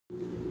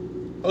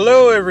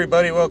Hello,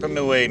 everybody. Welcome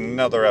to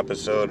another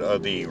episode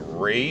of the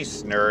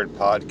Race Nerd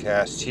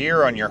Podcast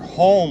here on your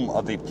home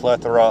of the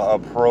plethora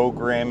of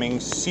programming,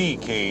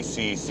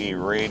 CKCC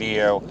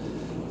Radio.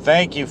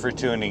 Thank you for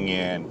tuning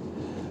in.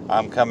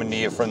 I'm coming to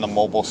you from the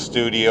mobile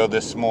studio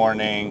this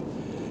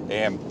morning,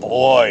 and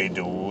boy,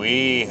 do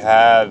we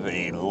have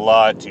a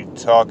lot to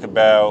talk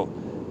about.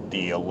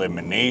 The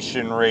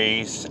elimination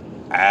race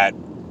at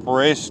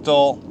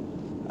Bristol.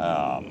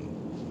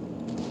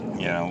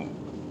 You know,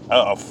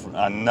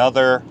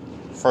 another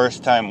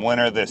first-time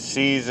winner this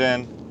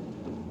season.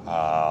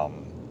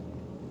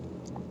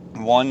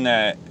 One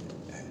that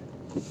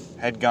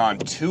had gone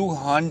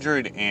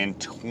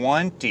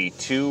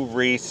 222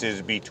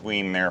 races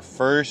between their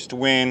first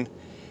win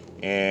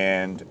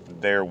and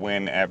their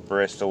win at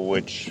Bristol,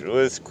 which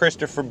was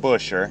Christopher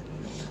Buescher.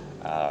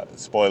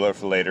 Spoiler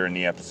for later in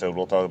the episode,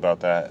 we'll talk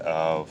about that,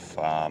 of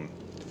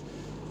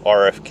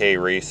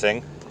RFK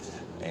Racing.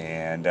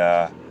 And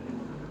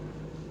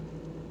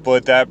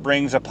but that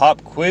brings a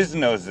pop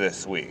Quiznos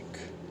this week.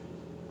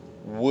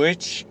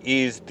 Which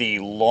is the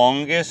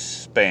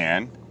longest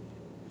span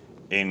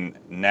in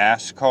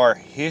NASCAR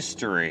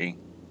history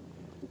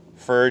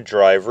for a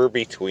driver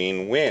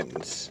between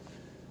wins?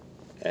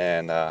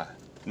 And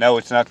no,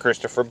 it's not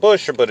Christopher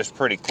Buescher, but it's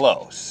pretty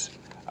close.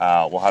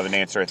 We'll have an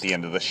answer at the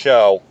end of the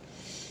show.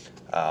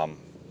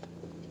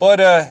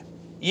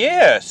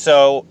 Yeah,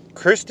 so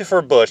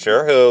Christopher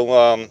Buescher,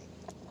 who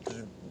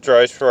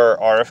drives for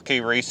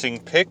RFK Racing,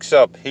 picks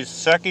up his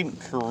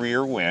second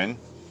career win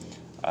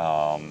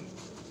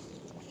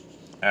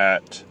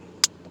at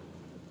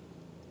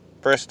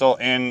Bristol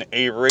in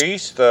a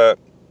race that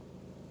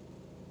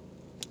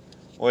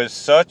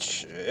was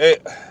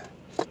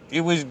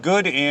it was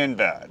good and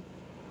bad.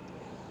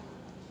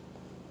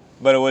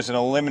 But it was an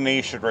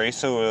elimination race,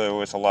 so there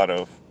was a lot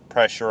of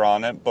pressure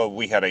on it. But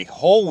we had a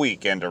whole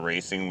weekend of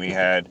racing. We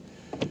had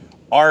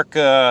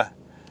ARCA,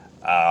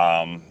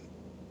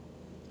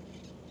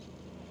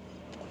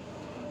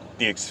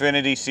 the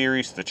Xfinity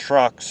Series, the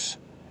trucks,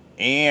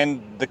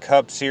 and the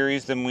Cup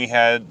Series. Then we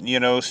had,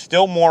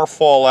 still more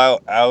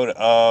fallout out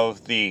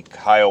of the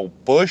Kyle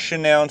Busch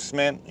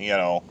announcement,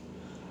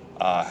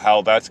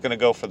 how that's going to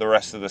go for the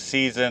rest of the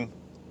season,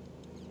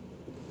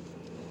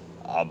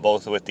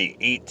 both with the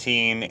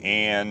 18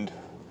 and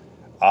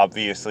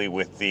obviously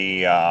with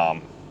the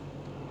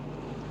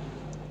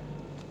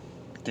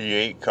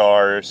 8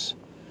 cars.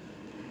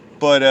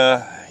 But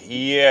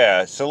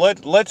yeah, so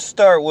let's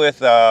start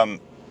with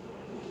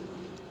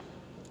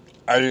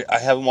I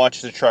haven't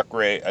watched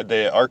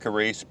the ARCA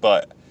race,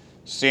 but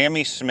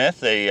Sammy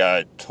Smith,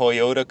 a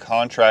Toyota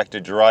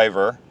contracted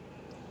driver,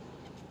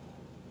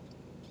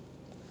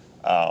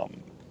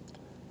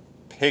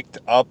 picked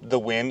up the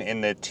win in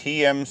the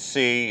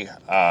TMC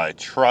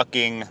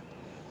trucking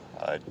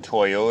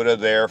Toyota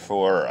there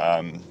for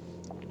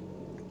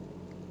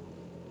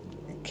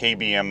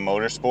KBM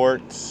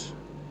Motorsports.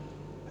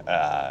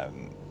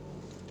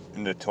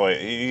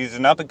 He's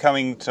an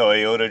up-and-coming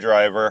Toyota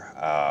driver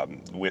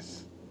with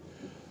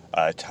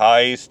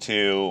ties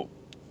to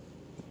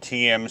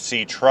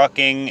TMC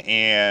Trucking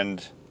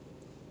and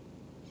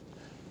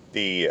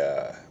the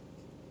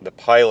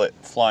Pilot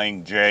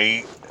Flying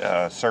J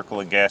circle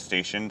of gas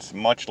stations,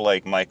 much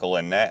like Michael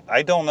Annett.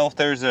 I don't know if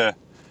there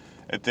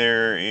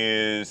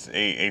is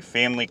a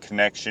family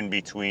connection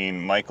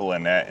between Michael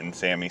Annett and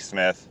Sammy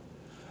Smith.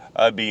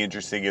 It'd be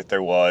interesting if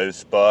there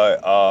was,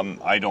 but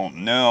I don't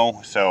know,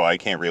 so I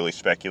can't really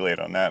speculate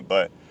on that.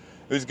 But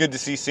it was good to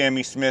see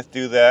Sammy Smith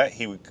do that.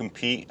 He would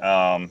compete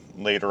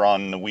later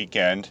on in the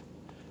weekend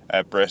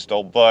at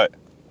Bristol. But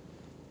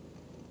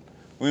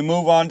we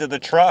move on to the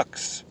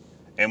trucks.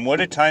 And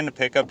what a time to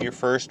pick up your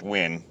first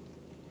win.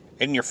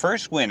 And your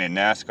first win in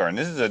NASCAR. And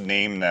this is a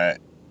name that,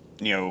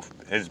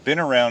 has been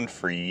around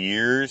for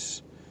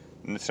years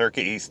in the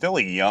circuit. He's still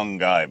a young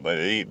guy, but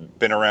he's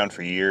been around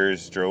for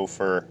years. Drove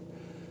for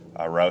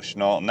Roush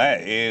Chenault. And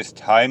that is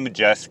Ty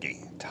Majeski.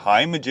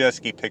 Ty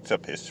Majeski picks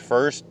up his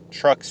first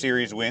Truck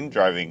Series win,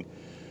 driving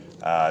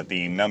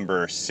the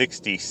number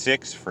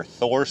 66 for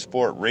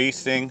ThorSport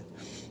Racing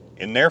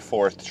in their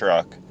fourth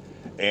truck.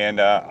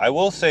 And I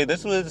will say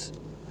this was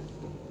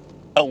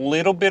a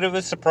little bit of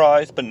a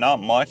surprise, but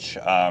not much,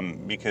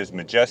 because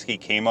Majeski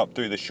came up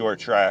through the short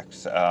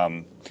tracks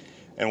and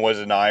was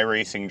an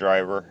iRacing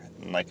driver.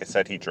 And like I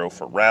said, he drove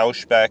for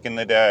Roush back in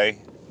the day,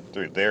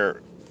 through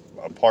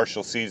a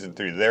partial season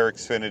through their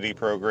Xfinity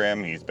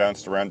program. He's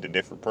bounced around to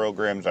different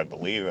programs. I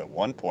believe at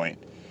one point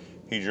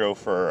he drove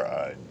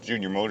for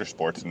Junior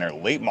Motorsports in their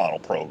late model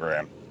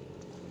program,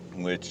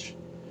 which,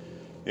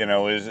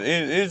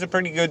 is a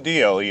pretty good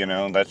deal.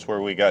 That's where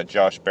we got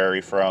Josh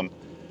Berry from.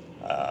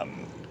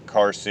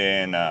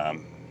 Carson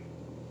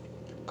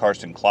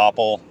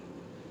Kloppel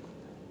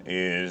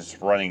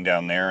is running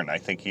down there, and I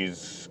think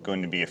he's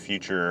going to be a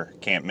future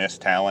can't miss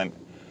talent.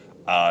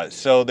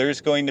 So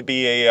there's going to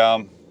be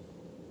a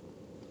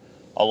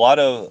lot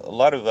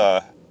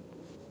of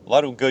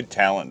good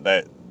talent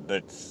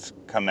that's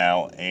come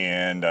out,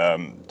 and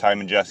Ty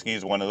Majeski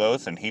is one of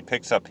those, and he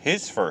picks up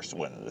his first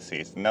win of the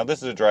season. Now,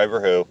 this is a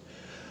driver who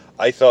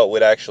I thought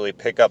would actually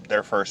pick up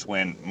their first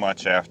win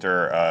much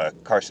after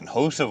Carson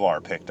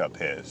Hocevar picked up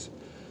his.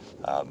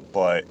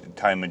 But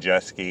Ty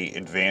Majeski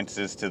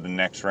advances to the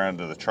next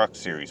round of the Truck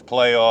Series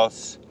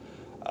playoffs,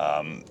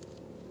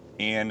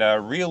 and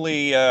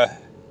really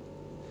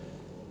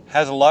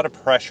has a lot of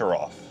pressure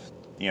off,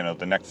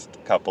 the next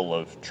couple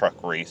of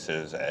truck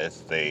races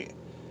as the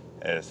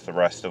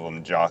rest of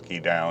them jockey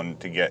down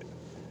to get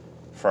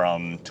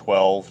from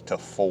 12 to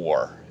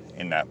 4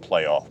 in that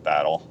playoff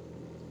battle.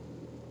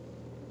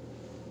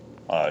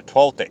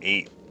 12 to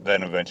 8,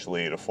 then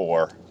eventually to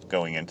 4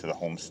 going into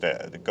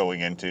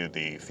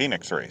the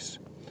Phoenix race.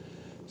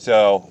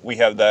 So we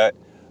have that.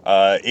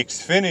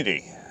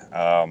 Xfinity.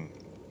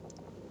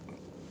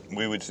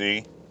 We would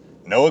see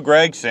Noah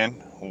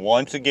Gragson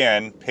once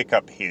again pick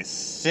up his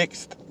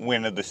 6th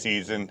win of the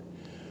season,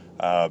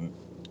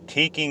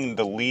 taking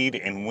the lead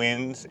in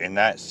wins in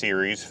that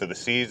series for the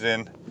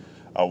season.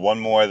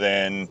 One more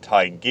than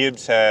Ty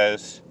Gibbs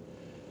has.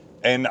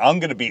 And I'm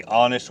going to be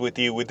honest with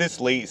you, with this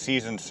late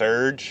season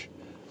surge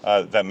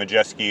that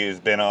Majeski has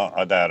been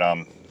on, that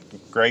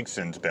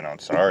Gregson's been on,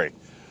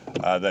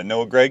 that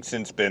Noah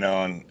Gregson's been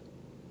on,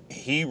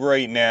 he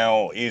right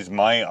now is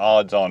my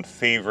odds-on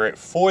favorite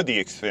for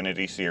the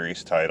Xfinity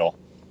Series title.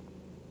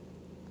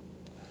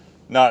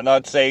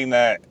 Not saying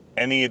that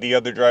any of the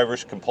other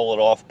drivers can pull it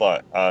off,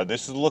 but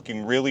this is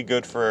looking really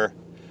good for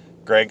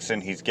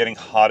Gragson. He's getting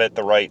hot at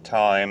the right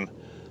time.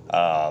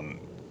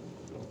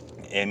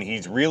 And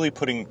he's really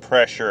putting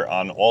pressure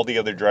on all the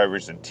other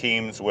drivers and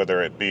teams,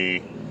 whether it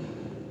be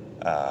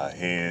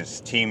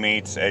his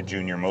teammates at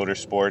Junior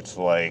Motorsports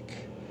like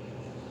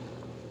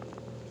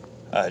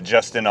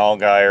Justin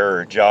Allgaier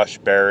or Josh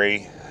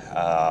Berry.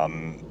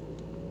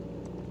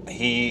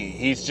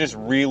 He's just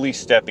really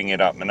stepping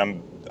it up,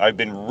 and I've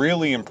been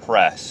really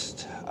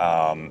impressed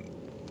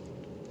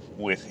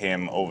with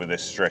him over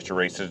this stretch of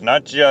races.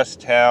 Not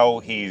just how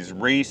he's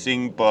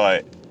racing,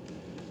 but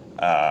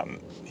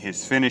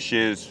his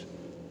finishes,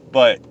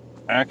 but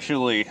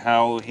actually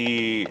how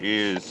he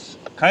is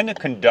kind of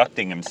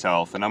conducting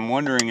himself. And I'm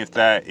wondering if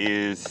that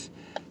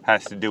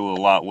has to do a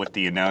lot with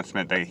the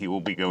announcement that he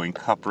will be going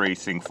cup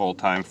racing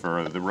full-time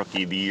for the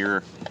Rookie of the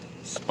Year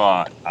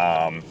spot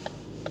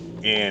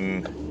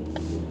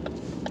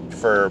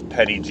for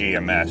Petty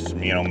GMS.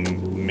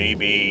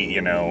 Maybe,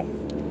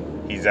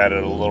 he's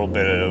added a little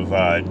bit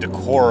of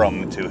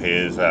decorum to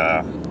his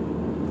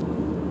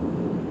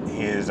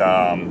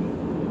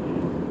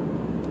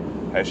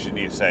how should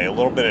you say, a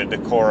little bit of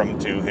decorum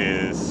to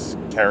his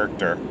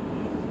character.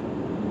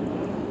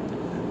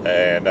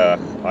 And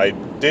I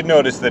did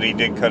notice that he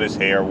did cut his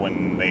hair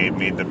when they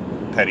made the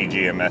Petty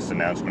GMS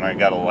announcement. I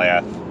got a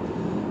laugh.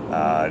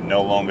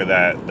 No longer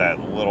that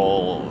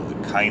little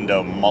kind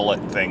of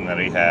mullet thing that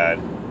he had.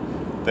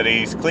 That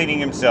he's cleaning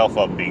himself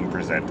up, being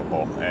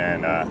presentable.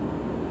 And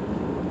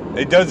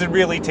it doesn't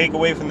really take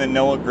away from the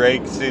Noah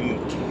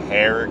Gragson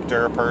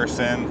character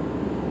person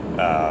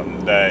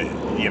that,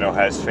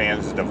 has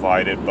fans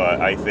divided.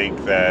 But I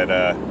think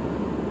that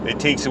it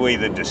takes away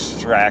the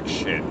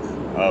distraction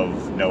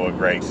of Noah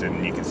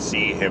Gragson. You can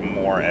see him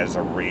more as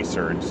a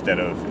racer instead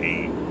of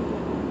a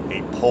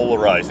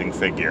polarizing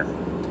figure.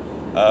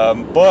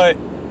 But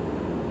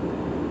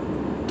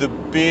the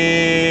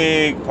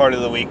big part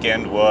of the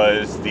weekend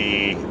was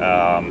the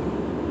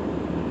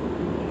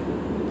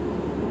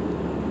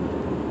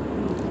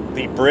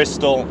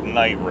Bristol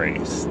night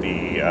race,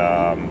 the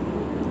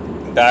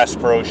Bass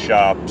Pro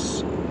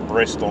Shops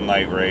Bristol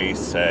night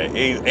race,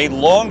 a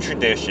long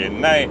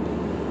tradition.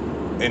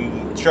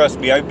 And trust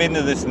me, I've been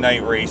to this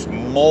night race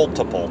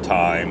multiple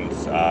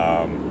times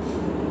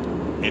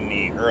in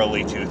the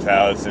early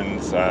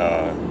 2000s.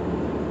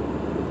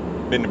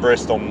 Been to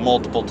Bristol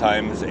multiple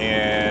times,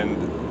 and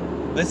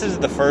this is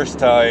the first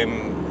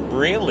time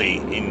really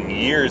in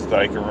years that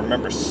I can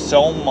remember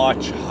so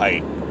much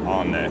hype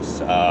on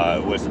this.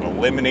 It was an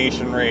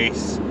elimination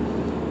race.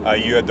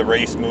 You had the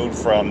race move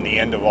from the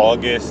end of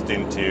August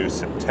into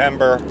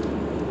September,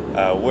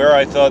 where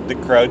I thought the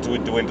crowds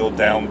would dwindle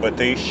down, but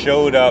they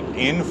showed up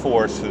in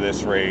force for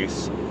this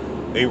race.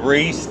 A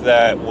race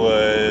that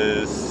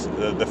was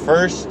the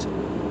first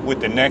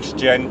with the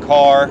next-gen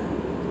car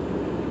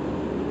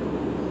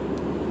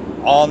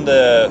on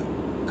the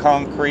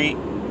concrete,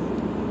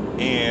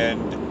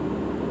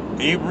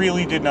 and it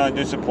really did not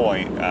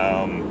disappoint.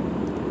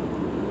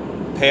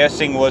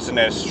 Passing wasn't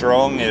as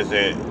strong as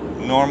it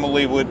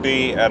normally would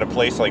be at a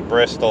place like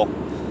Bristol,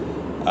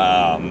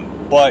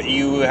 but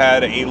you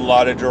had a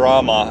lot of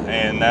drama,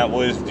 and that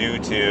was due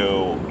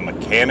to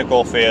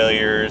mechanical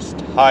failures,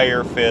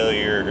 tire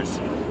failures,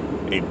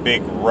 a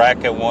big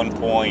wreck at one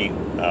point.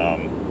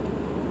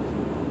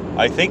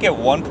 I think at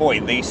one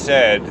point they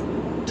said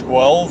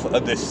 12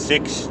 of the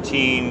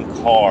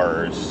 16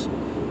 cars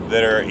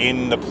that are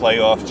in the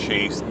playoff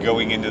chase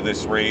going into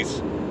this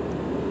race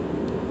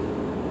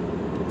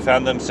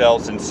found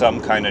themselves in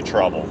some kind of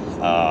trouble.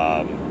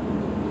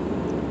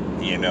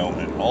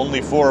 And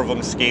only 4 of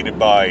them skated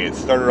by. It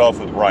started off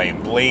with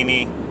Ryan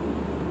Blaney,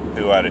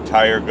 who had a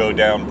tire go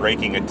down,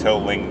 breaking a toe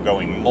link,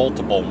 going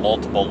multiple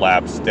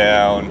laps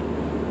down.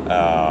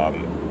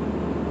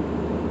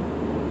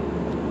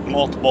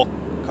 Multiple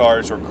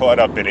cars were caught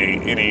up in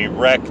a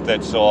wreck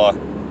that saw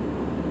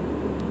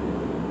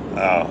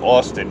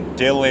Austin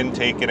Dillon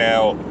taken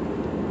out,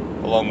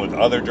 along with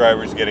other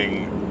drivers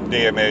getting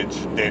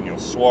damaged. Daniel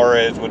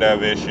Suarez would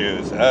have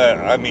issues.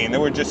 I mean, there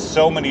were just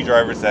so many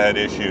drivers that had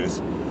issues,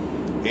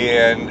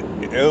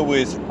 and it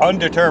was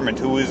undetermined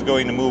who was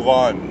going to move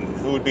on,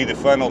 who would be the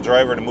final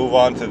driver to move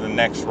on to the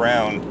next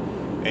round,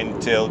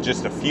 until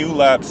just a few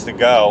laps to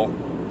go,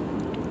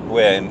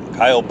 when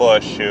Kyle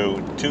Busch, who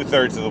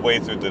 2/3 of the way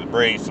through the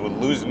race would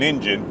lose an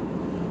engine,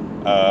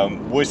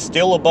 was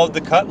still above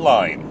the cut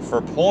line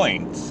for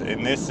points.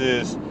 And this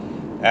is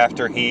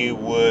after he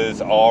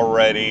was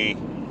already,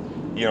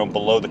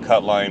 below the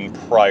cut line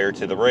prior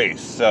to the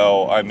race.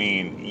 So, I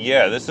mean,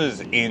 yeah, this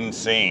is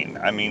insane.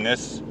 I mean,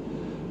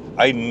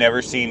 I'd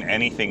never seen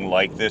anything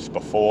like this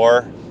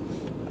before.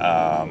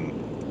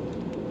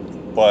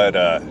 But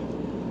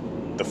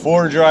the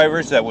 4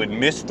 drivers that would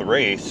miss the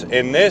race,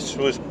 and this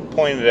was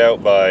pointed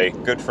out by a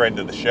good friend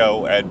of the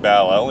show, Ed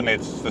Ballo, and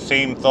it's the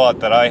same thought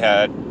that I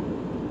had.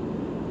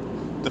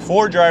 The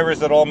 4 drivers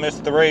that all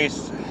missed the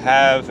race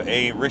have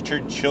a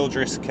Richard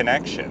Childress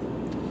connection.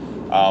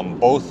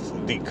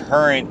 Both the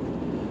current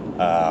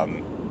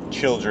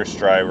Childress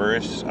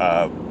drivers,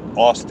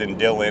 Austin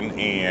Dillon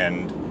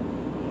and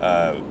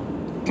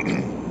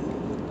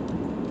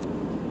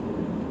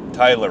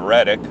Tyler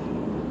Reddick,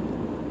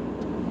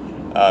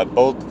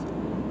 both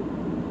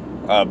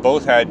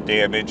had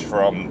damage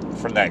from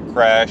that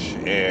crash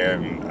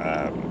and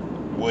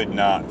would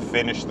not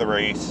finish the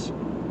race.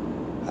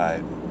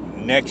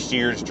 Next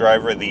year's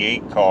driver of the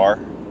 8 car,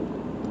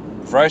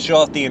 fresh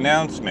off the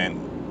announcement,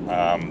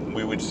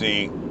 we would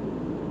see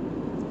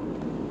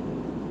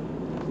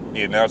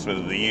the announcement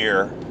of the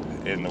year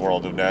in the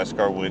world of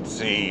NASCAR, would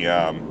see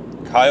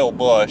Kyle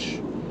Busch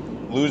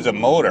lose a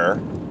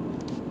motor,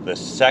 the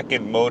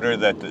second motor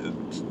that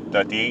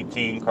the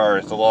 18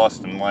 car has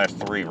lost in the last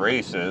 3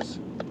 races.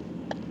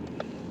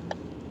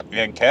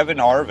 And Kevin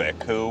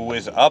Harvick, who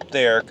was up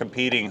there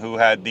competing, who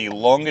had the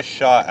longest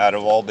shot out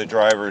of all the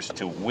drivers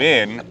to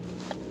win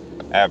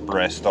at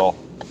Bristol,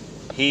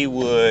 he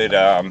would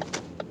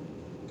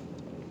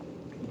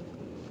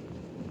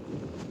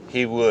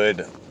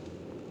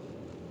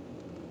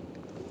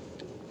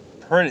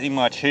pretty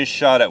much, his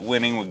shot at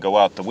winning would go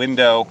out the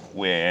window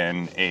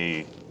when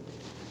the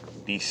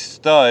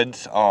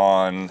studs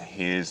on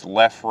his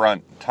left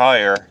front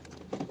tire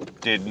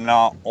did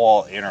not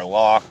all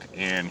interlock,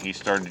 and he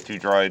started to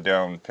drive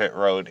down pit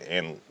road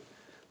and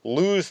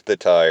lose the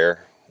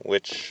tire,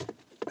 which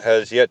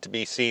has yet to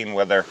be seen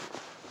whether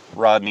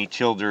Rodney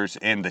Childers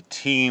and the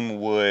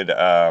team would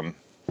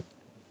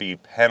be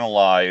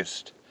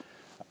penalized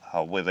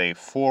with a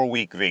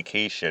 4-week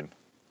vacation.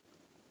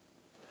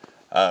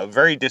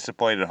 Very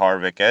disappointed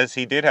Harvick, as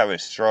he did have a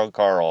strong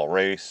car all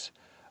race.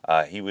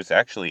 He was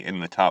actually in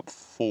the top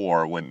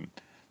 4 when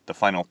the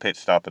final pit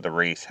stop of the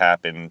race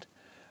happened,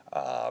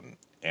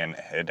 and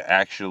had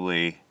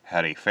actually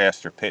had a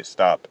faster pit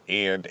stop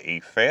and a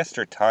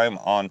faster time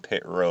on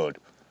pit road.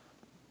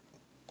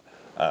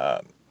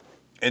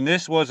 And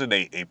this wasn't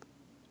a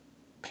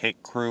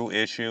pit crew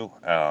issue.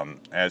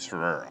 As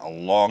for a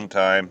long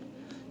time,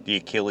 the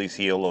Achilles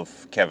heel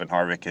of Kevin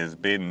Harvick has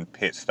been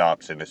pit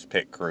stops in his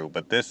pit crew,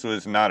 but this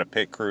was not a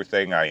pit crew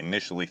thing. I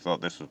initially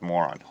thought this was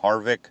more on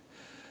Harvick,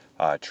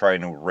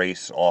 trying to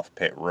race off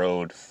pit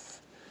road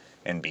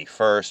and be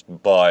first,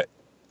 but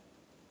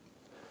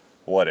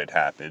what had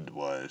happened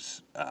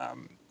was,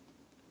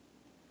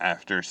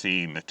 after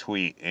seeing the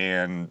tweet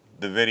and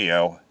the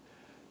video,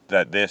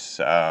 that this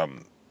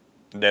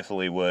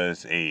definitely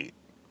was I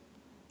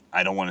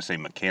don't want to say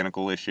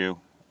mechanical issue,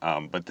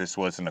 but this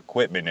was an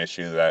equipment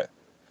issue that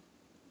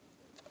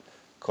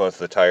caused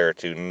the tire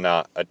to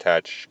not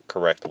attach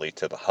correctly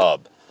to the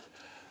hub.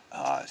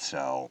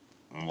 So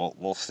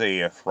we'll see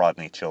if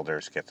Rodney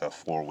Childers gets a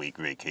 4-week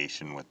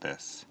vacation with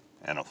this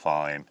and a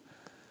fine.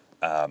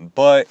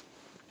 But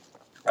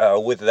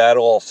with that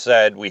all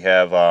said, we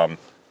have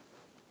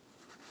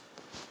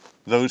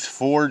those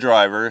 4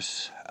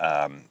 drivers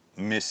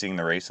missing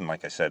the race, and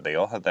like I said, they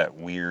all have that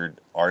weird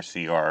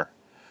RCR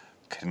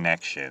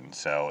connection,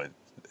 so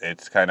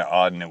it's kind of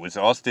odd. And it was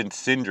Austin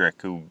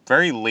Cindric, who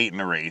very late in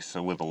the race,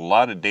 so with a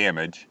lot of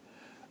damage,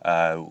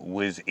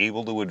 was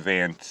able to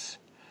advance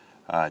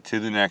to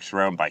the next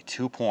round by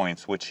 2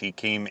 points, which he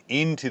came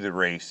into the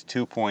race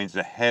 2 points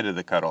ahead of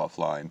the cutoff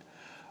line.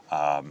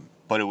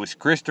 But it was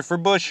Christopher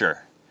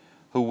Buescher,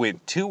 who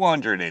went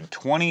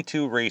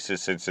 222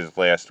 races since his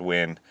last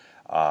win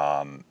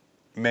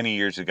many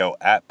years ago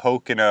at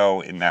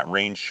Pocono in that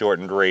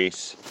rain-shortened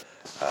race.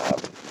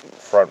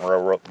 Front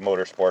Row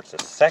Motorsports,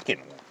 the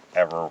second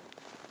ever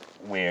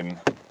win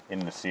in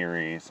the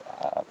series.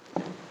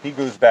 He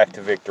goes back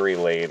to victory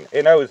lane,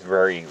 and I was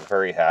very,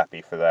 very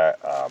happy for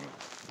that.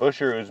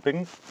 Buescher has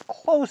been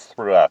close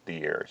throughout the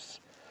years.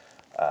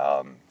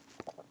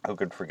 Who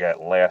could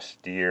forget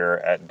last year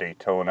at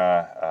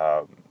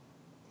Daytona?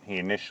 He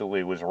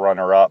initially was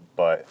runner-up,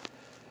 but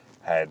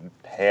had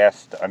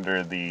passed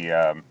under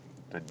the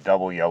the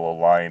double yellow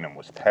line and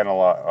was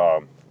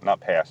penalized, not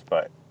passed,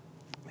 but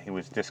he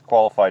was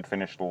disqualified,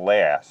 finished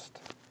last.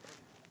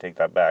 Take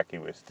that back. He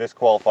was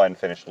disqualified and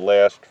finished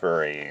last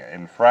for a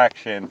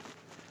infraction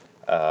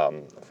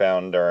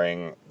found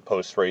during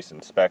post-race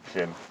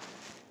inspection.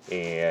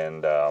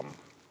 And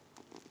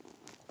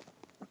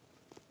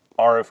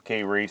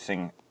RFK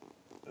Racing,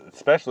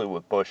 especially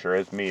with Buescher,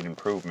 has made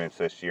improvements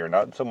this year.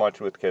 Not so much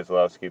with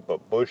Keselowski,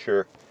 but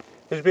Buescher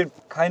has been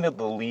kind of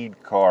the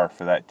lead car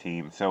for that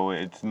team. So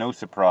it's no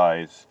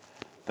surprise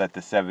that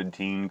the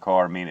 17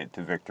 car made it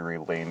to victory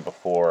lane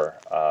before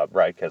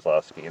Brad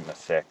Keselowski in the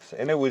 6.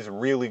 And it was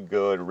really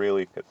good,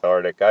 really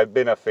cathartic. I've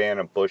been a fan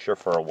of Buescher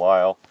for a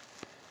while.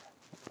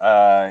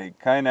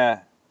 Kind of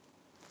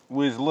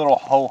was a little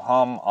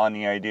ho-hum on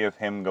the idea of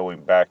him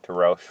going back to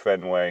Roush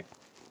Fenway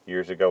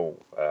years ago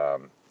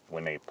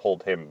when they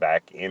pulled him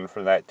back in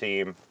for that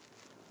team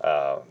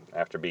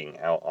after being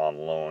out on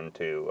loan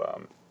to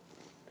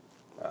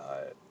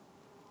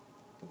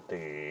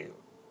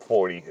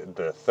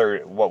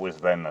what was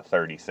then the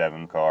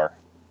 37 car.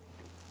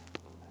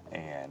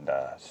 And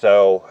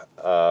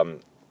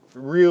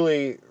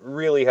really,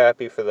 really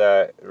happy for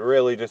that.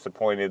 Really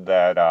disappointed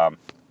that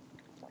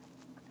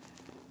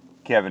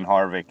Kevin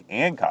Harvick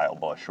and Kyle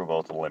Busch were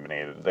both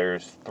eliminated.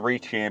 There's 3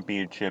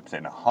 championships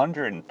and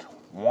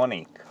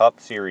 120 Cup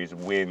Series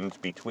wins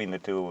between the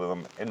two of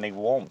them, and they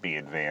won't be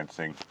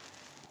advancing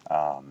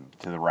to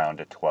the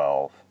round of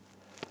 12.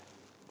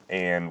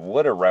 And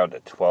what a round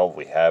of 12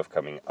 we have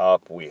coming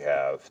up. We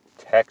have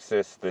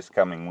Texas this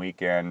coming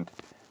weekend,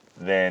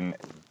 then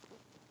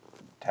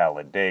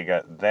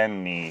Talladega,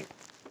 then the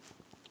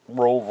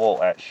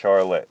Roval at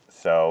Charlotte.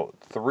 So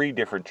 3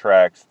 different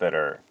tracks that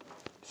are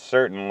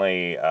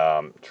certainly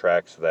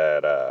tracks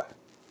that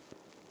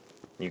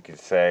you could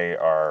say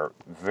are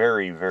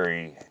very,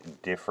 very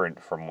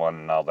different from one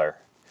another.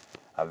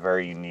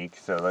 Very unique.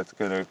 So that's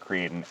going to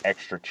create an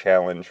extra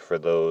challenge for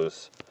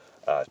those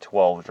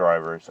 12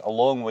 drivers,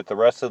 along with the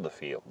rest of the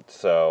field.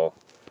 So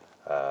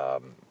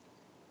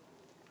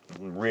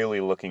really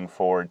looking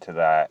forward to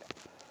that.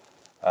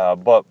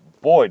 But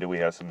boy, do we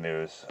have some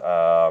news.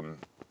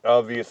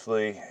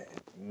 Obviously,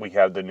 we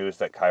have the news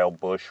that Kyle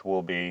Busch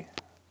will be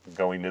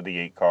going to the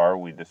 8 car.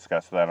 We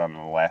discussed that on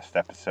the last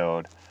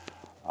episode.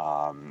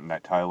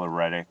 That Tyler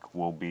Reddick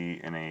will be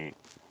in a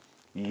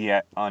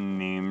yet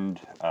unnamed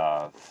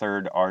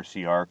third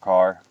RCR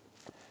car.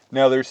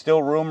 Now, there's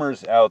still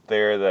rumors out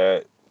there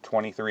that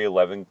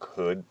 2311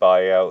 could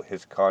buy out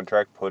his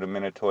contract, put him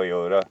in a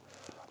Toyota.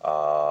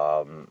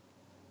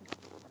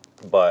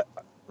 But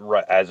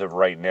as of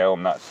right now,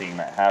 I'm not seeing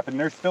that happen.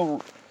 There's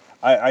still...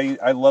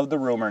 I love the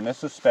rumor, and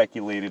this was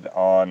speculated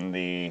on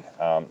the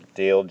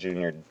Dale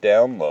Jr.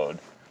 download,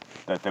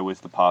 that there was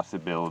the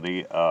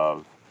possibility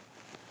of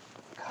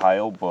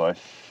Kyle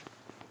Busch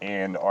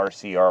and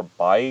RCR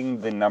buying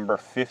the number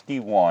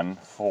 51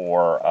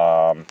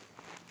 for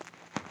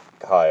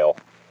Kyle.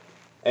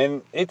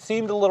 And it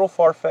seemed a little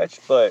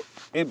far-fetched, but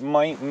it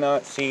might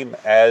not seem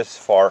as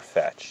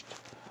far-fetched.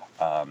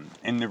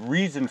 And the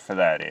reason for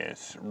that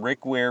is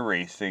Rick Ware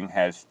Racing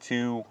has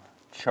 2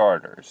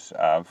 charters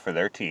for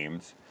their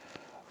teams,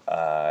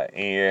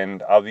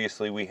 and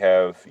obviously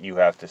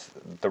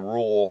the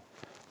rule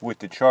with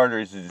the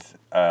charters is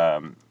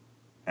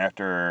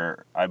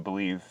after, I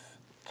believe,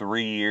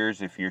 3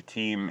 years, if your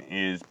team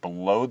is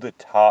below the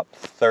top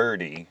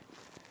 30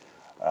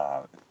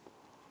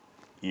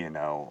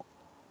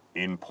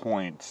 in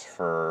points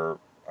for,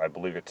 I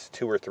believe it's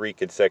 2 or 3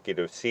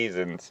 consecutive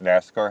seasons,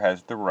 NASCAR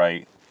has the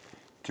right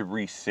to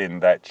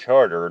rescind that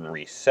charter and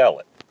resell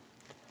it.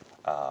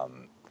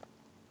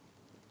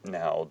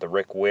 Now, the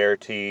Rick Ware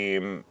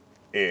team,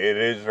 it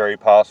is very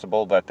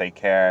possible that they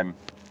can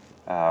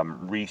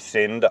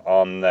rescind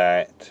on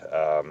that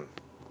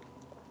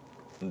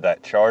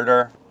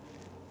charter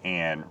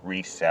and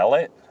resell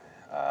it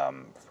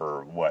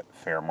for what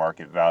fair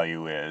market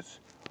value is,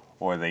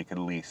 or they could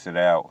lease it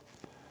out.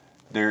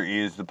 There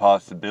is the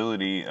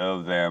possibility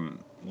of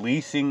them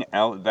leasing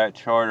out that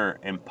charter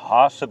and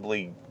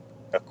possibly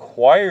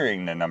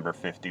acquiring the number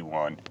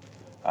 51,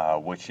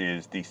 which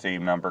is the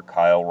same number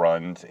Kyle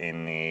runs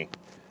in the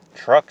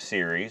truck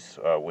series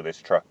with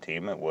his truck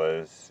team. It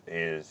was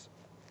his,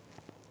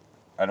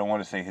 I don't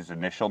want to say his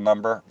initial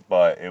number,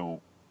 but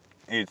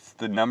it's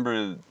the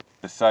number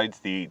besides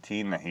the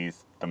 18 that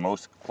he's the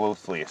most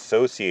closely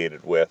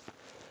associated with,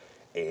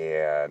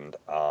 and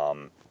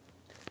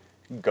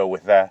go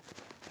with that.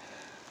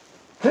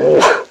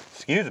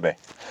 Excuse me.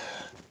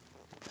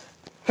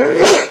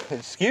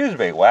 Excuse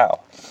me,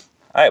 wow.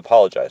 I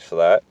apologize for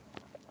that.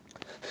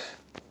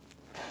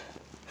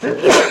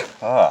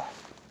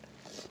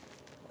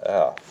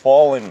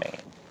 Fall in Maine.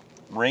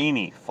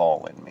 Rainy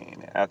fall in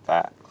Maine at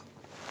that.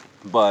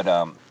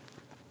 But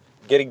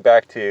getting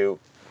back to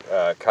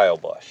Kyle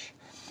Busch.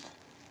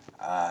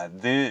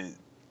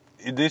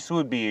 This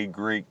would be a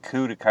great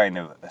coup to kind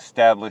of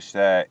establish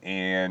that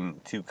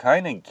and to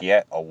kind of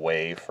get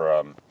away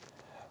from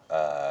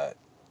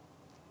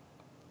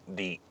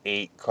the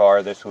 8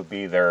 car. This would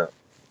be their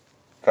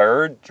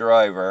 3rd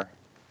driver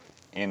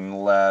in the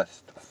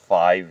last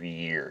 5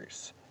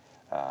 years.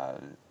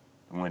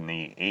 When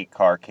the 8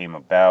 car came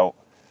about,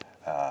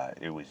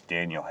 it was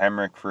Daniel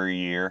Hemric for a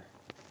year.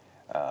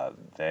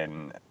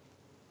 Then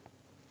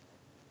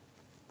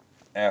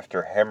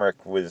after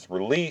Hemric was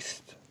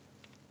released,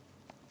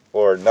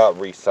 or not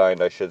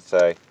re-signed, I should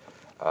say,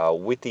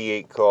 with the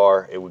 8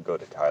 car, it would go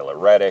to Tyler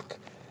Reddick,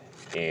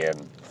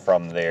 and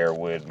from there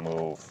would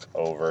move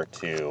over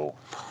to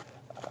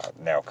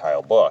now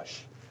Kyle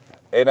Busch.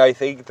 And I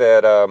think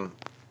that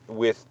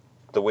with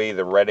the way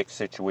the Reddick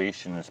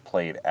situation is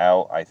played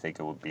out, I think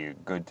it would be a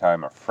good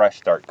time, a fresh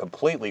start,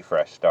 completely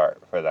fresh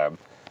start for them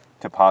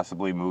to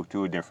possibly move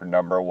to a different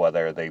number,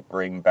 whether they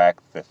bring back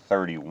the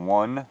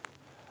 31,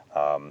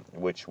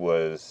 which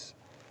was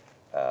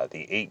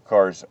the 8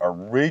 car's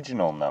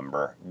original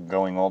number,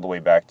 going all the way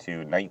back to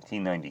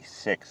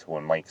 1996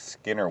 when Mike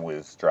Skinner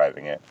was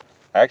driving it.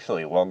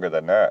 Actually, longer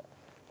than that.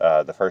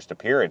 The first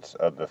appearance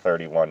of the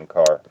 31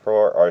 car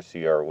for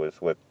RCR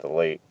was with the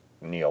late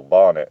Neil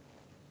Bonnet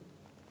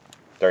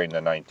during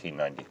the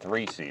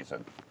 1993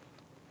 season,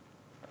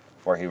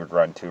 where he would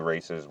run 2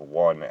 races,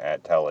 one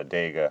at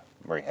Talladega,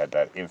 where he had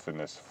that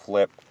infamous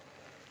flip,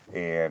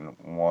 and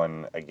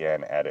one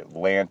again at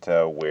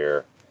Atlanta,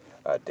 where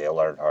Dale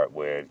Earnhardt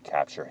would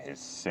capture his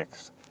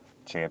 6th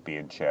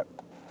championship.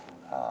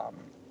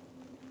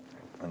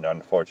 And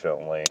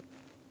unfortunately,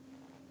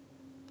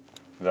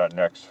 that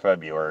next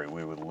February,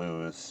 we would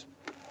lose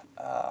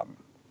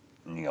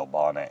Neil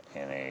Bonnet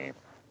in a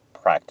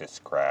practice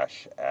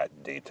crash at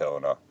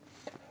Daytona.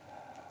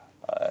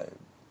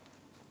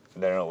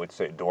 Then it would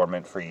sit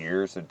dormant for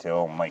years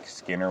until Mike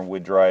Skinner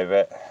would drive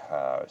it.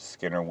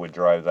 Skinner would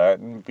drive that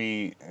and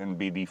be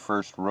the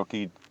first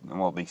rookie,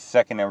 well, the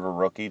second ever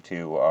rookie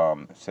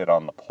to sit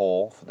on the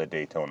pole for the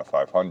Daytona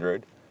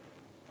 500.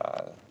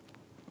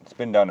 It's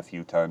been done a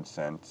few times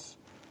since,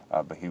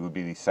 but he would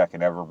be the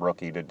second ever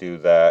rookie to do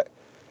that.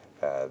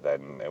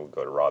 Then it would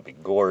go to Robbie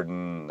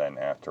Gordon. Then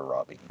after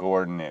Robbie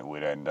Gordon, it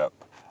would end up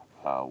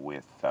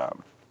with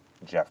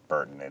Jeff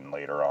Burton, and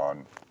later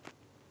on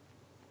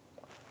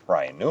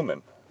Ryan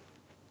Newman.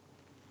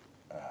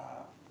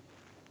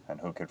 And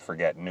who could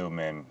forget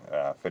Newman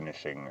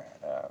finishing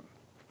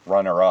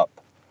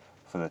runner-up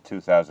for the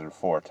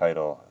 2004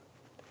 title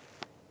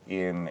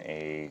in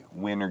a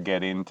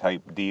win-or-get-in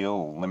type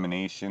deal,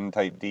 elimination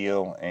type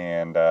deal,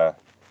 and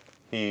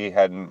he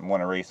hadn't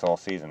won a race all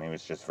season. He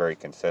was just very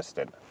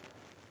consistent.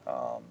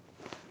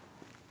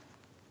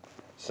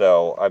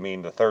 So, I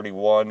mean, the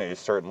 31 is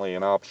certainly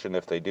an option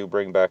if they do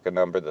bring back a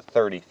number. The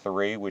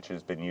 33, which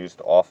has been used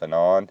off and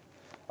on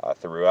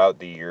throughout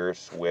the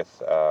years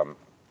with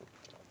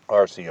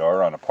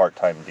RCR on a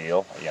part-time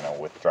deal,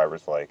 with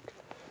drivers like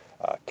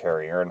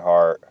Kerry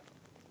Earnhardt.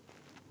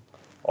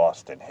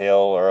 Austin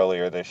Hill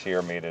earlier this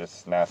year made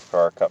his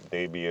NASCAR Cup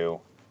debut.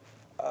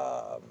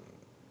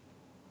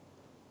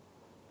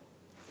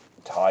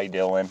 Ty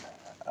Dillon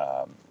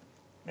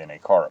in a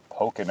car at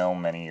Pocono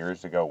many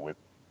years ago with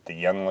the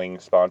Youngling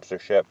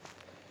sponsorship,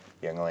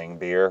 Youngling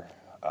beer,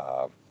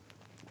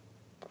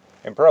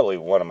 and probably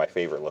one of my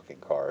favorite looking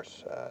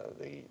cars,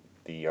 the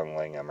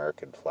Youngling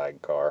American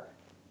flag car.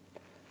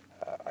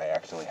 I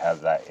actually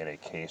have that in a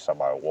case on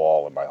my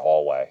wall in my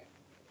hallway,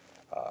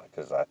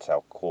 because that's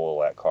how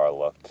cool that car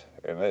looked,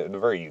 and a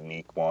very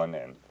unique one,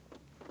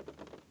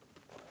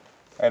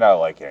 and I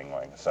like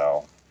Youngling,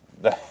 so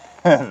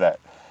that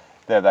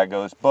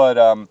goes.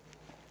 But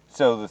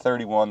so the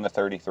 31, the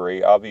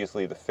 33,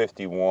 obviously the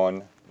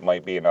 51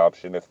 might be an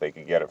option if they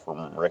could get it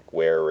from Rick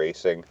Ware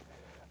Racing,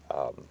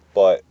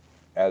 but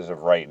as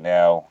of right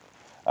now,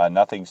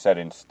 nothing's set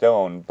in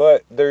stone.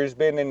 But there's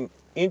been an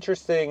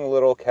interesting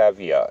little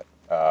caveat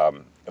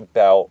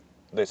about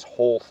this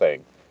whole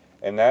thing,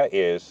 and that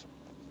is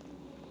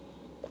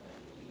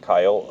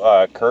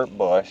Kurt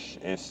Busch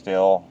is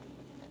still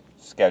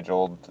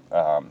scheduled,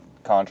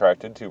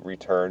 contracted to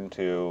return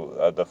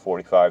to the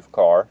 45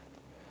 car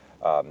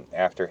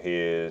after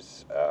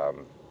his,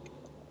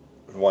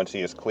 once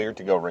he is cleared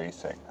to go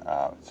racing.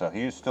 So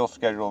he is still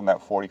scheduled in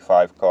that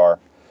 45 car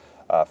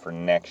for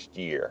next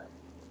year.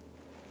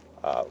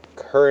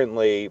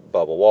 Currently,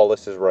 Bubba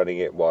Wallace is running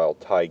it while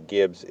Ty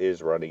Gibbs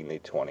is running the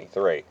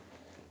 23.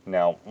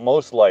 Now,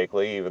 most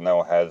likely, even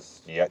though it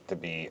has yet to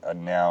be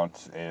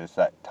announced, is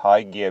that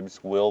Ty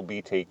Gibbs will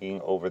be taking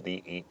over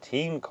the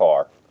 18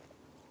 car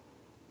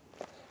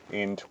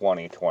in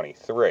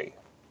 2023.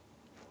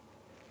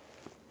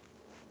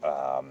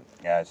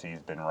 As he's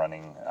been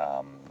running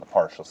the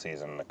partial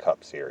season in the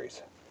Cup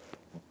Series.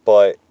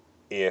 But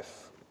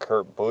if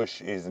Kurt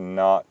Busch is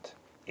not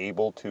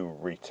able to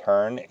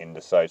return and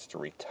decides to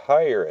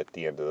retire at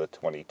the end of the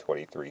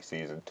 2023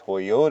 season,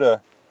 Toyota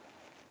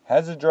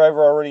has a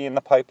driver already in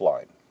the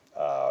pipeline.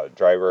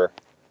 Driver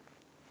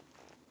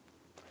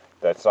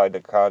that signed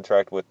a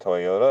contract with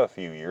Toyota a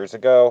few years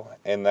ago,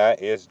 and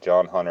that is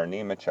John Hunter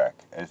Nemechek.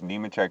 As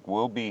Nemechek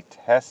will be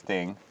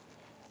testing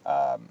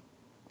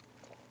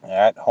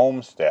at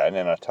Homestead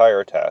in a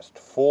tire test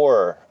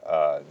for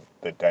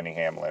the Denny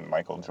Hamlin,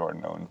 Michael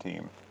Jordan-owned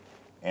team.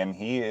 And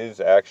he is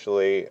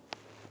actually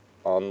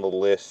on the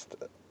list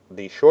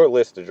the short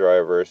list of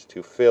drivers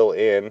to fill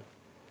in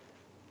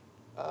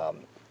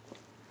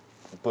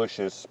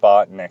Busch's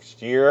spot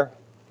next year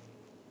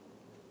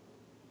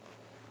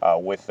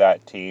with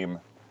that team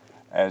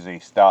as a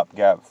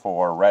stopgap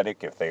for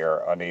Reddick if they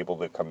are unable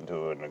to come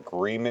to an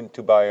agreement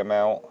to buy him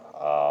out,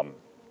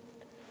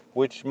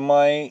 which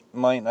might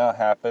not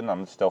happen.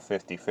 I'm still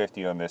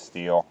 50-50 on this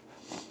deal.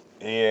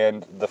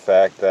 And the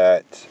fact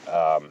that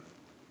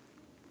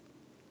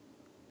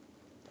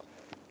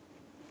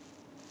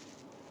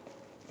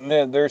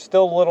there's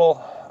still a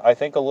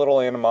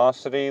little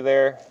animosity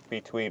there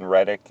between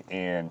Reddick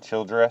and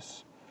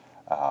Childress.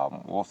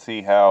 We'll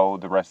see how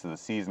the rest of the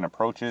season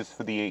approaches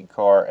for the 8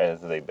 car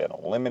as they've been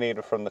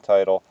eliminated from the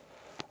title.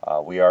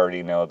 We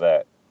already know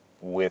that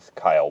with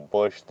Kyle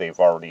Busch, they've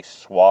already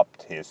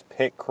swapped his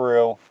pit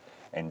crew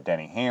and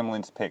Denny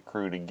Hamlin's pit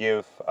crew to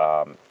give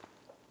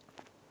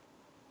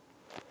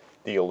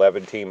the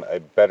 11 team a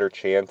better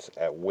chance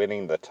at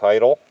winning the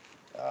title.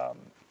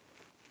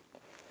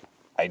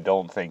 I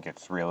don't think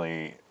it's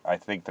really... I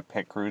think the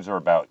pit crews are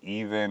about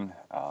even.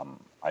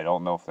 I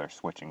don't know if they're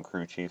switching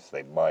crew chiefs.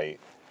 They might.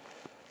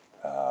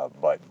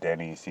 But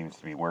Denny seems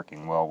to be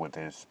working well with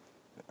his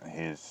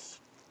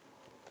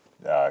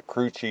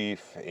crew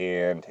chief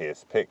and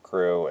his pit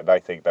crew, and I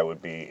think that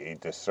would be a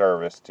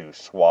disservice to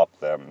swap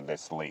them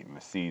this late in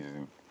the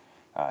season,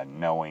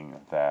 knowing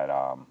that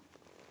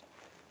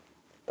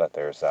that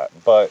there's that.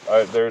 But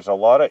there's a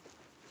lot of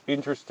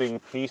interesting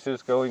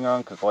pieces going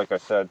on, because like I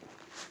said,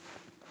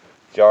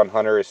 John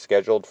Hunter is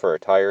scheduled for a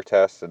tire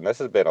test, and this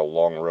has been a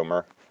long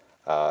rumor,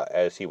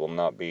 as he will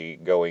not be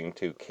going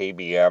to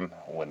KBM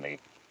when they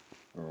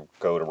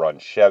go to run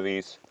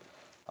Chevys.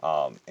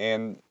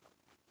 And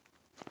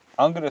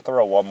I'm going to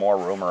throw one more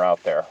rumor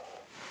out there.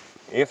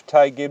 If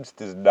Ty Gibbs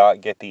does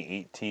not get the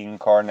 18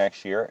 car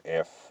next year,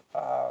 if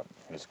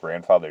his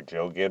grandfather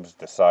Joe Gibbs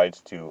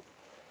decides to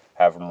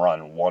have him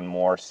run one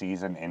more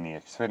season in the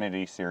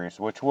Xfinity Series,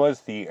 which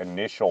was the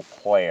initial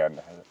plan,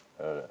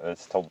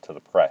 as told to the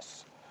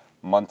press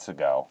months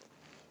ago,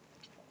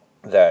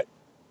 that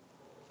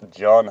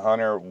John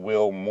Hunter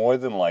will more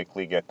than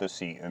likely get the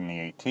seat in the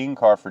 18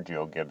 car for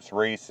Joe Gibbs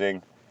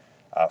Racing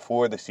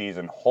for the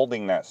season,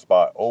 holding that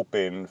spot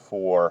open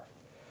for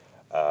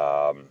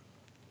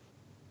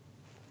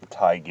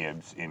Ty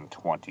Gibbs in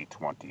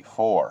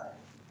 2024.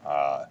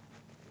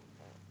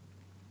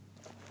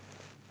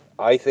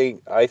 I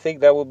think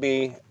that would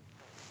be...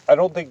 I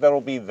don't think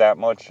that'll be that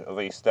much of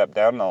a step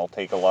down. That'll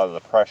take a lot of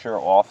the pressure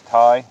off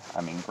Ty.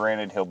 I mean,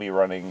 granted, he'll be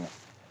running...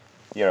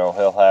 he'll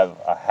have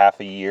a half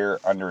a year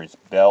under his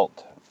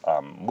belt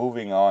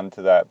moving on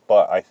to that,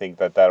 but I think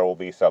that will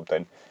be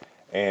something.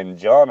 And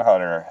John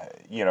Hunter,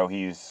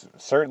 he's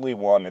certainly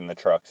won in the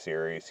Truck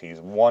Series. He's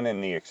won in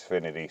the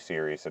Xfinity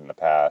Series in the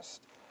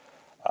past.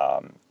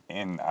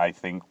 And I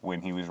think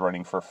when he was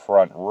running for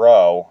Front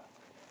Row,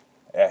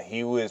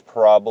 he was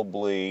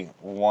probably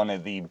one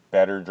of the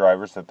better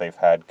drivers that they've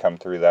had come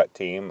through that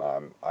team.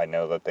 I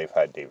know that they've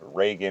had David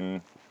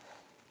Reagan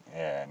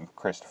and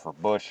Christopher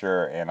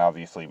Buescher, and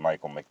obviously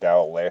Michael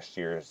McDowell, last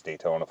year's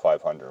Daytona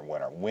 500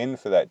 winner, win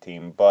for that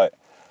team. But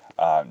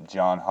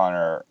John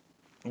Hunter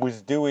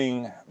was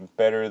doing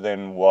better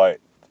than what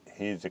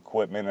his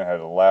equipment had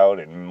allowed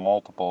in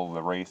multiple of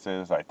the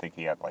races. I think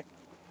he had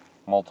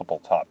multiple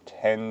top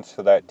 10s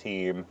for that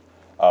team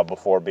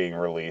before being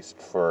released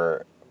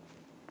for,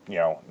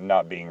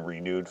 not being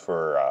renewed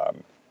for,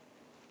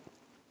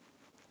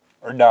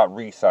 or not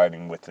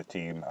re-signing with the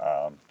team,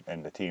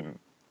 and the team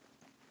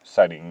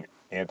signing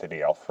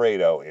Anthony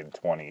Alfredo in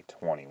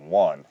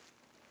 2021,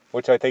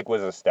 which I think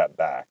was a step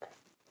back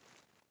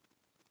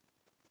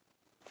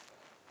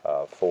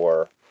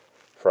for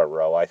Front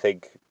Row. I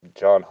think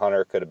John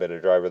Hunter could have been a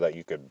driver that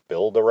you could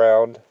build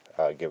around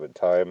given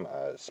time,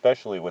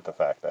 especially with the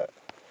fact that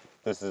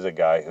this is a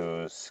guy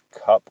whose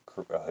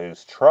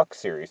Truck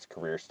Series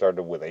career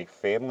started with a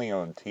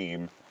family-owned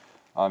team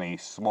on a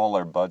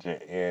smaller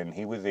budget, and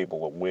he was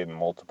able to win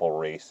multiple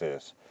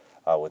races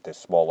with this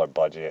smaller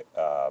budget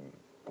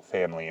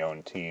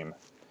family-owned team,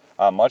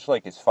 much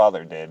like his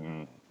father did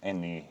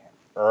in the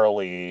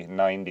early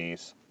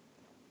 90s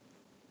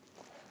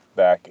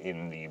back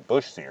in the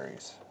Busch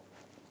Series.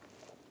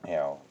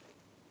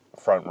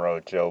 Front Row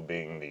Joe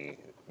being the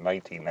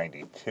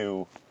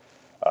 1992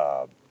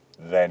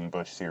 then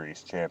Busch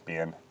Series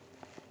champion,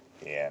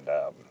 and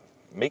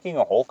making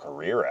a whole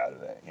career out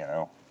of it,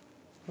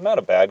 Not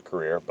a bad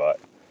career, but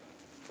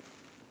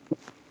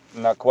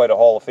not quite a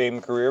Hall of Fame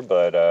career,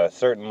 but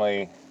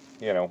certainly,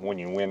 when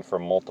you win for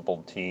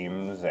multiple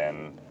teams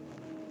and,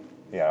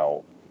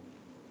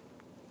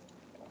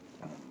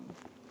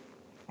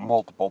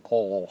 multiple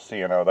polls,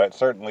 that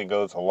certainly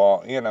goes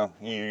along,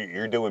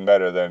 you're doing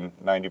better than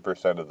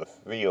 90% of the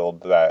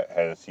field that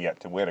has yet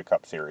to win a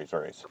Cup Series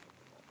race.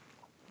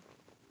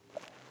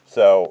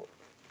 So,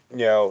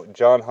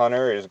 John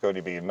Hunter is going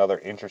to be another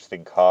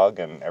interesting cog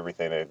in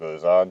everything that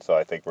goes on, so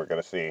I think we're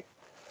going to see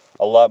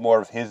a lot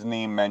more of his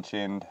name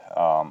mentioned,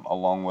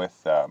 along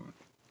with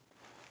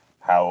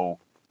how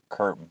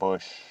Kurt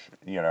Busch,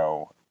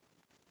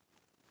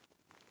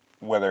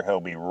 whether he'll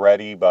be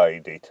ready by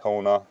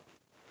Daytona.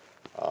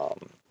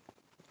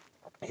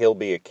 He'll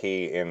be a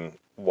key in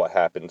what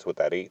happens with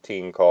that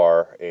 18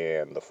 car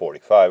and the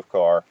 45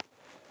 car,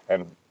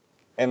 and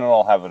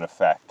it'll have an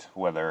effect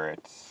whether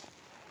it's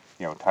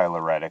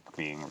Tyler Reddick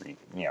being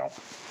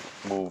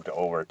moved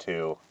over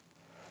to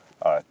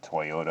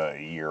Toyota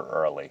a year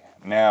early.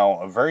 Now,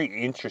 a very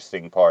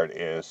interesting part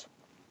is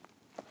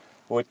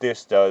what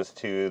this does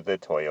to the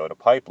Toyota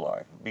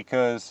pipeline,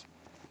 because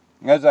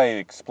as I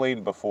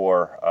explained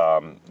before,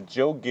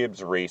 Joe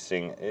Gibbs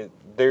Racing,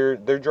 their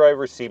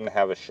drivers seem to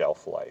have a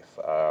shelf life.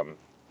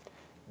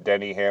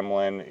 Denny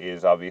Hamlin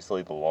is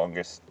obviously the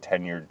longest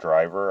tenured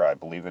driver, I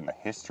believe, in the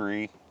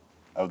history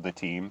of the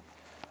team.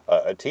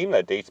 A team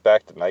that dates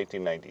back to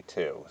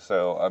 1992.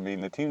 So, I mean,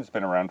 the team's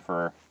been around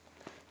for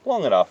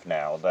long enough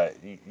now that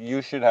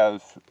you should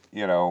have,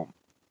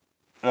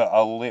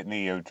 a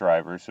litany of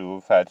drivers who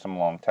have had some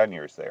long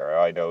tenures there.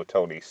 I know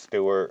Tony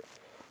Stewart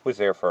was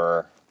there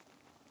for,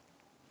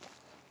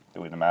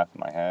 doing the math in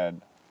my head,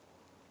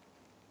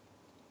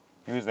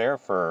 he was there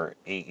for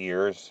 8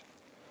 years.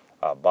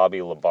 Bobby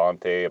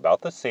Labonte,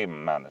 about the same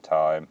amount of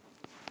time.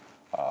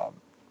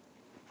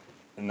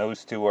 And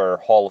those two are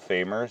Hall of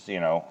Famers,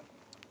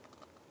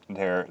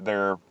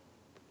 They're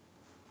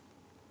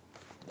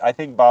I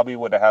think Bobby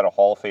would have had a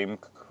Hall of Fame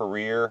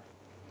career.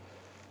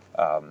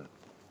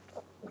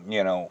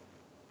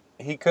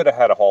 He could have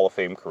had a Hall of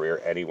Fame career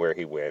anywhere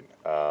he went.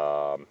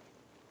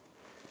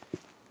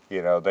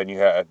 Then you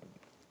had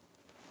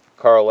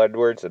Carl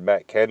Edwards and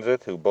Matt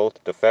Kenseth, who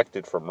both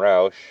defected from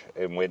Roush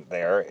and went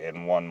there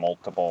and won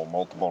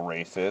multiple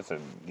races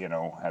and,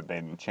 have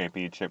been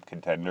championship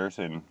contenders.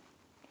 And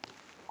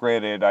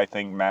granted, I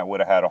think Matt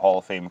would have had a Hall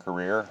of Fame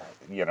career,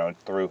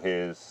 through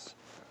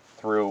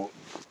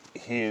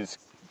his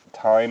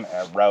time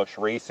at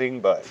Roush Racing,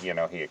 but, he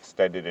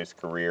extended his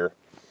career.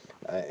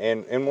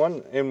 And in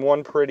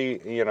one pretty,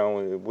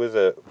 was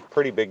a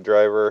pretty big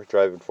driver,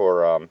 driving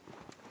for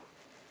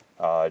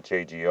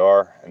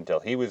JGR until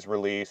he was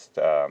released.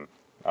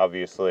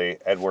 Obviously,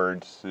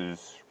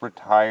 Edwards'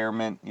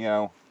 retirement,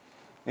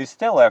 is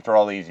still, after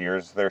all these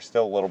years, there's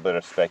still a little bit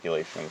of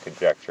speculation and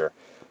conjecture.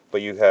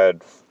 But you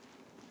had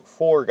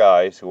 4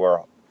 guys who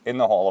are in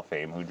the Hall of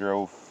Fame who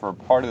drove for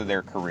part of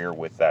their career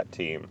with that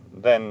team,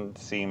 then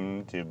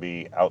seemed to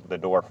be out the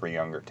door for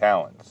younger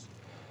talents.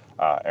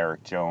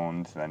 Eric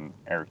Jones, then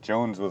Eric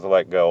Jones was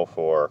let go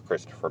for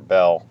Christopher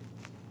Bell.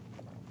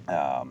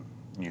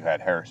 You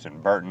had Harrison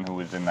Burton, who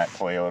was in that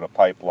Toyota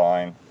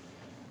pipeline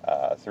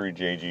through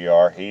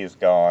JGR. He's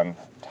gone.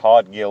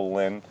 Todd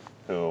Gilliland,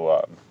 who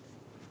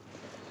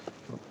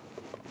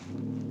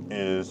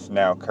is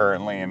now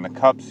currently in the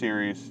Cup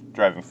Series,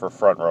 driving for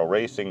Front Row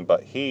Racing,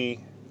 but he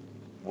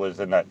was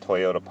in that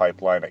Toyota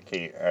pipeline at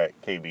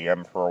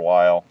KBM for a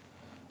while.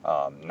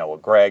 Noah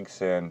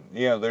Gragson.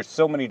 There's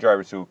so many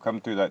drivers who have come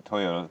through that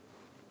Toyota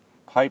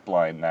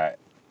pipeline that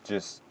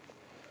just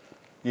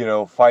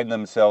find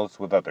themselves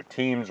with other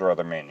teams or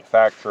other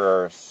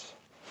manufacturers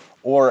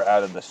or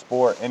out of the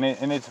sport. And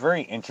it's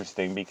very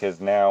interesting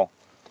because now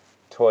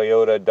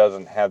Toyota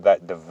doesn't have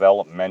that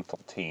developmental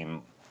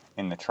team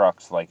in the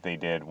trucks like they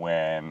did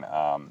when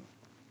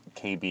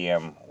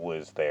KBM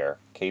was there.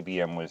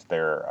 KBM was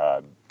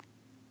their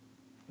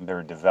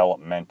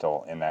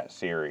developmental in that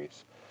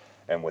series.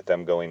 And with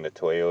them going to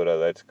Toyota,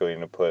 that's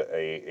going to put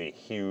a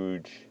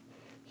huge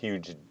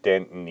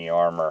dent in the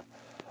armor.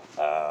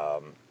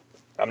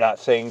 I'm not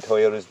saying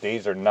Toyota's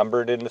days are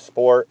numbered in the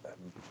sport,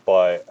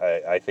 but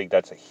I think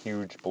that's a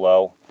huge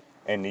blow.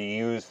 And to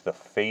use the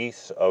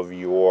face of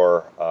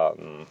your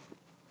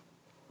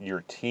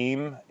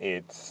team,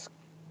 it's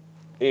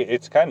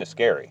kind of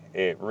scary.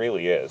 It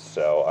really is.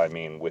 So, I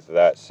mean, with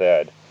that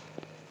said,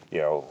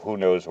 who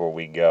knows where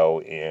we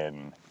go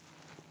in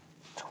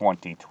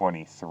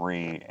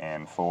 2023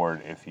 and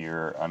forward if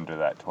you're under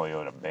that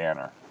Toyota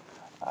banner.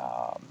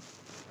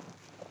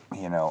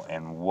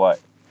 And what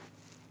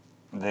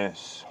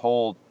this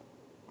whole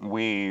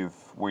wave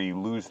where you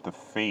lose the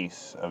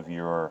face of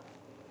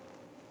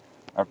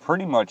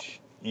pretty much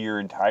your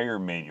entire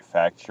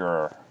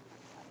manufacturer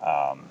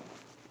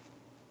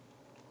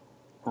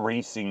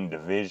racing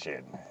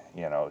division,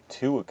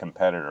 to a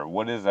competitor.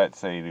 What does that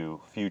say to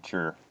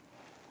future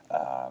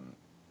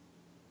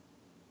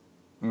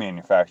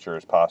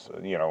manufacturers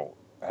possibly,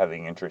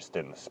 having interest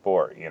in the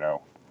sport?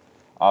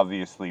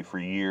 Obviously for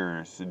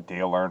years,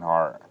 Dale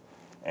Earnhardt,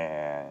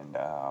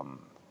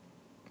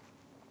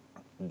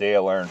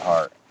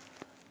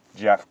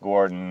 Jeff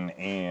Gordon,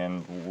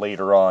 and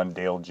later on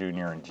Dale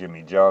Jr. and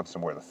Jimmy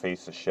Johnson were the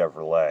face of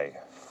Chevrolet.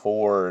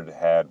 Ford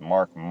had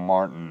Mark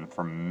Martin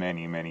for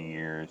many, many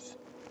years,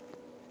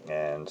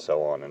 and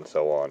so on and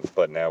so on.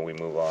 But now we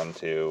move on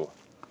to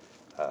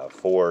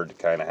Ford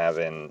kind of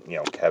having,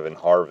 Kevin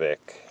Harvick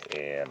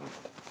and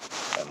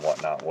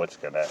whatnot.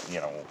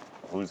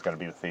 Who's going to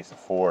be the face of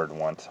Ford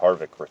once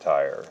Harvick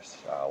retires?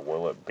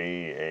 Will it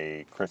be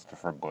a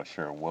Christopher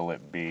Buescher? Will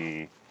it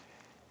be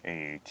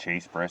a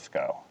Chase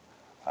Briscoe?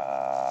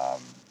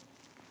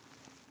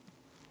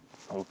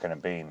 who can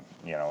it be?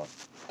 You know,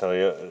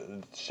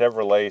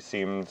 Chevrolet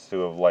seems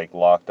to have like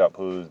locked up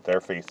who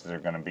their faces are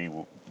going to be.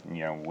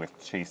 You know, with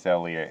Chase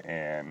Elliott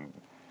and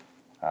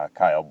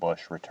Kyle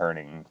Busch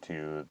returning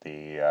to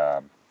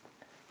the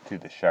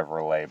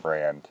Chevrolet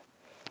brand.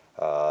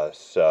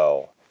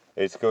 So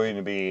it's going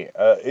to be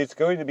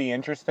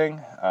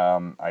interesting.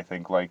 I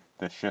think like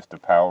the shift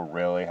of power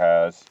really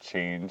has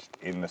changed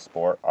in the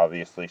sport.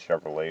 Obviously,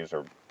 Chevrolets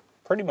are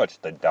pretty much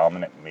the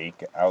dominant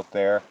make out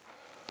there.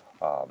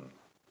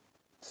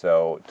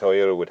 So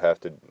Toyota would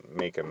have to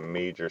make a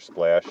major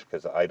splash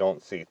because I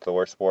don't see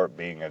ThorSport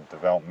being a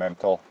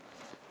developmental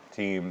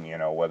team. You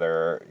know,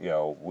 whether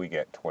we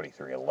get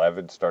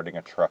 2311 starting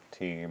a truck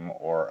team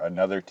or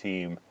another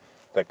team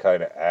that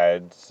kind of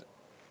adds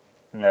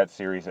that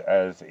series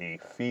as a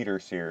feeder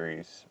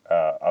series,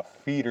 a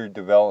feeder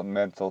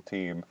developmental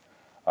team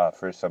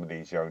for some of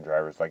these young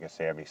drivers like a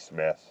Sammy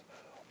Smith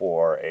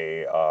or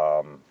a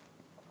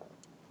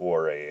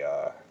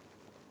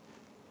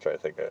try to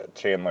think of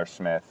Chandler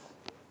Smith,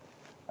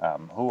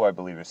 who I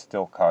believe is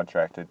still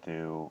contracted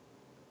to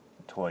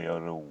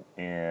Toyota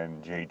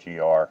and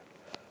JGR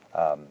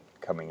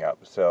coming up.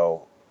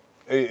 So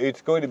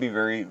it's going to be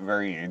very,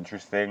 very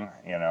interesting,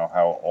 you know,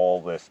 how all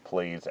this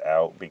plays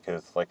out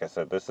because, like I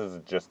said, this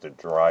is just a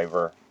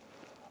driver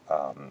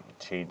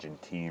change in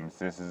teams.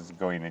 This is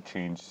going to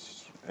change,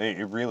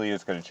 it really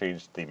is going to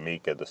change the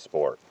make of the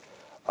sport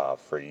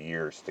for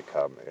years to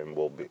come, and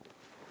we'll be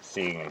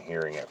seeing and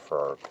hearing it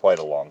for quite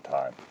a long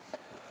time.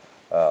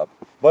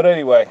 But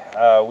anyway,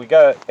 we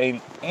got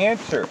an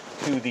answer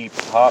to the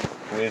pop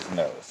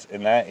Quiznos,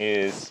 and that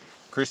is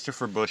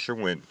Christopher Buescher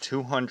went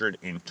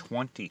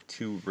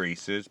 222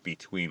 races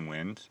between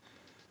wins,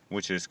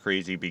 which is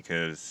crazy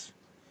because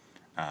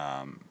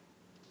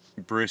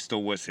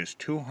Bristol was his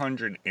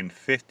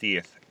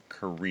 250th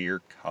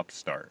career Cup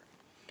start.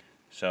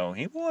 So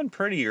he won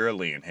pretty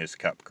early in his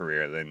Cup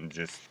career, then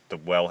just the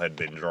well had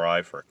been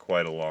dry for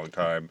quite a long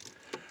time.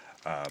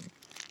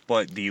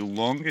 But the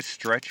longest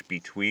stretch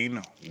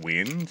between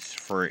wins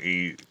for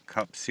a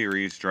Cup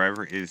Series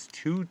driver is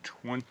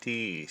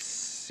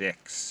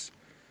 226.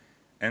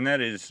 And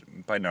that is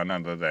by none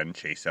other than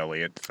Chase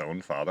Elliott's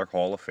own father,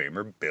 Hall of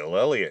Famer Bill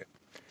Elliott,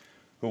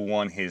 who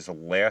won his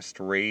last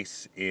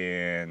race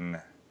in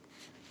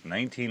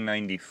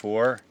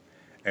 1994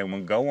 and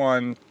would go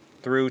on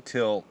through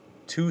till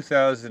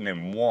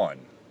 2001.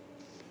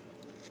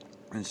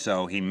 And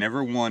so he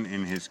never won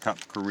in his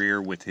Cup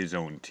career with his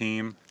own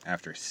team.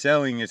 After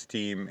selling his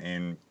team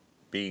and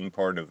being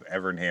part of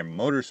Evernham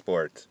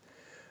Motorsports,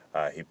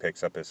 he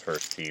picks up his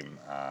first team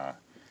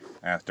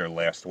after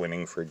last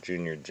winning for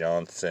Junior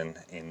Johnson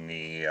in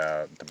the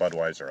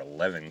Budweiser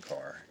 11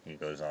 car. He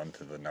goes on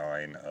to the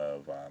 9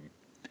 of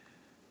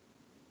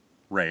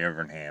Ray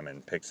Evernham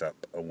and picks up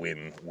a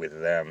win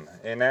with them.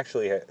 And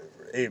actually,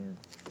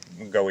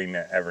 going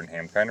to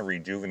Evernham kind of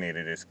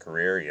rejuvenated his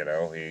career, you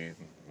know. He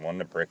won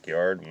the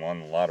Brickyard,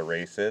 won a lot of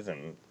races,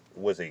 and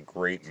was a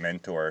great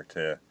mentor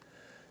to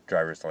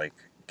drivers like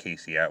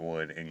Casey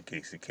Atwood and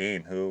Kasey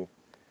Kahne, who,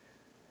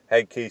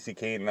 had Kasey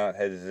Kahne not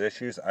had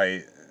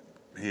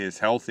his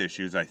health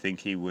issues, I think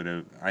he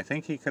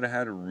could have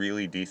had a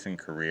really decent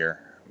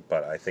career,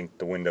 but I think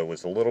the window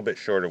was a little bit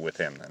shorter with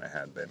him than it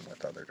had been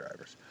with other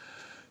drivers.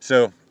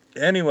 So,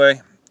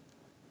 anyway,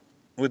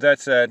 with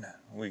that said,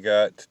 we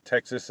got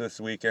Texas this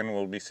weekend.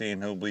 We'll be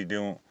seeing who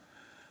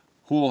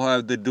will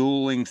have the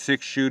dueling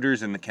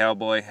 6-shooters and the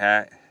cowboy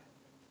hat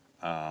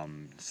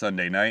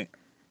Sunday night.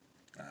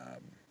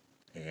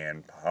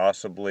 And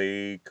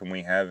possibly, can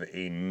we have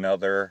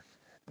another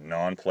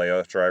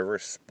non-playoff driver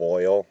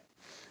spoil,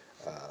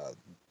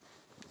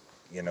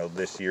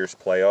 this year's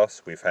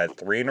playoffs? We've had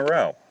 3 in a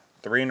row.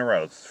 3 in a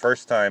row. It's the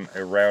first time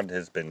a round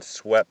has been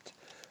swept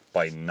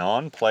by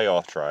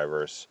non-playoff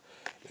drivers,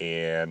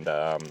 and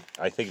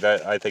I think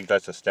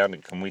that's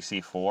astounding. Can we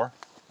see 4?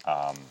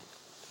 I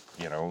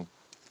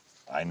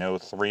know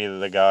 3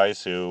 of the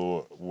guys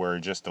who were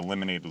just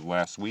eliminated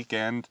last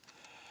weekend,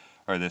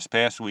 or this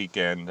past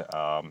weekend,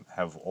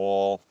 have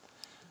all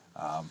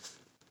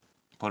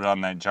put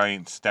on that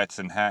giant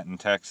Stetson hat in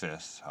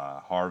Texas.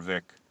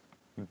 Harvick,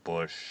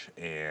 Busch,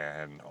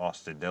 and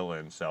Austin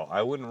Dillon. So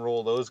I wouldn't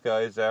roll those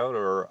guys out,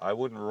 or I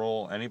wouldn't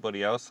roll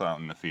anybody else out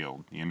in the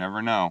field. You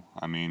never know.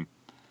 I mean,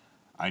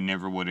 I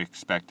never would have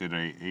expected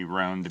a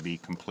round to be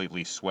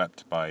completely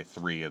swept by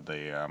 3 of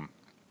the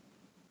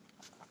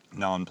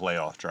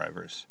non-playoff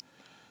drivers.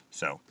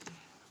 So,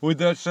 with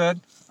that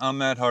said, I'm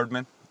Matt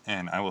Hardman,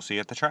 and I will see you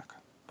at the track.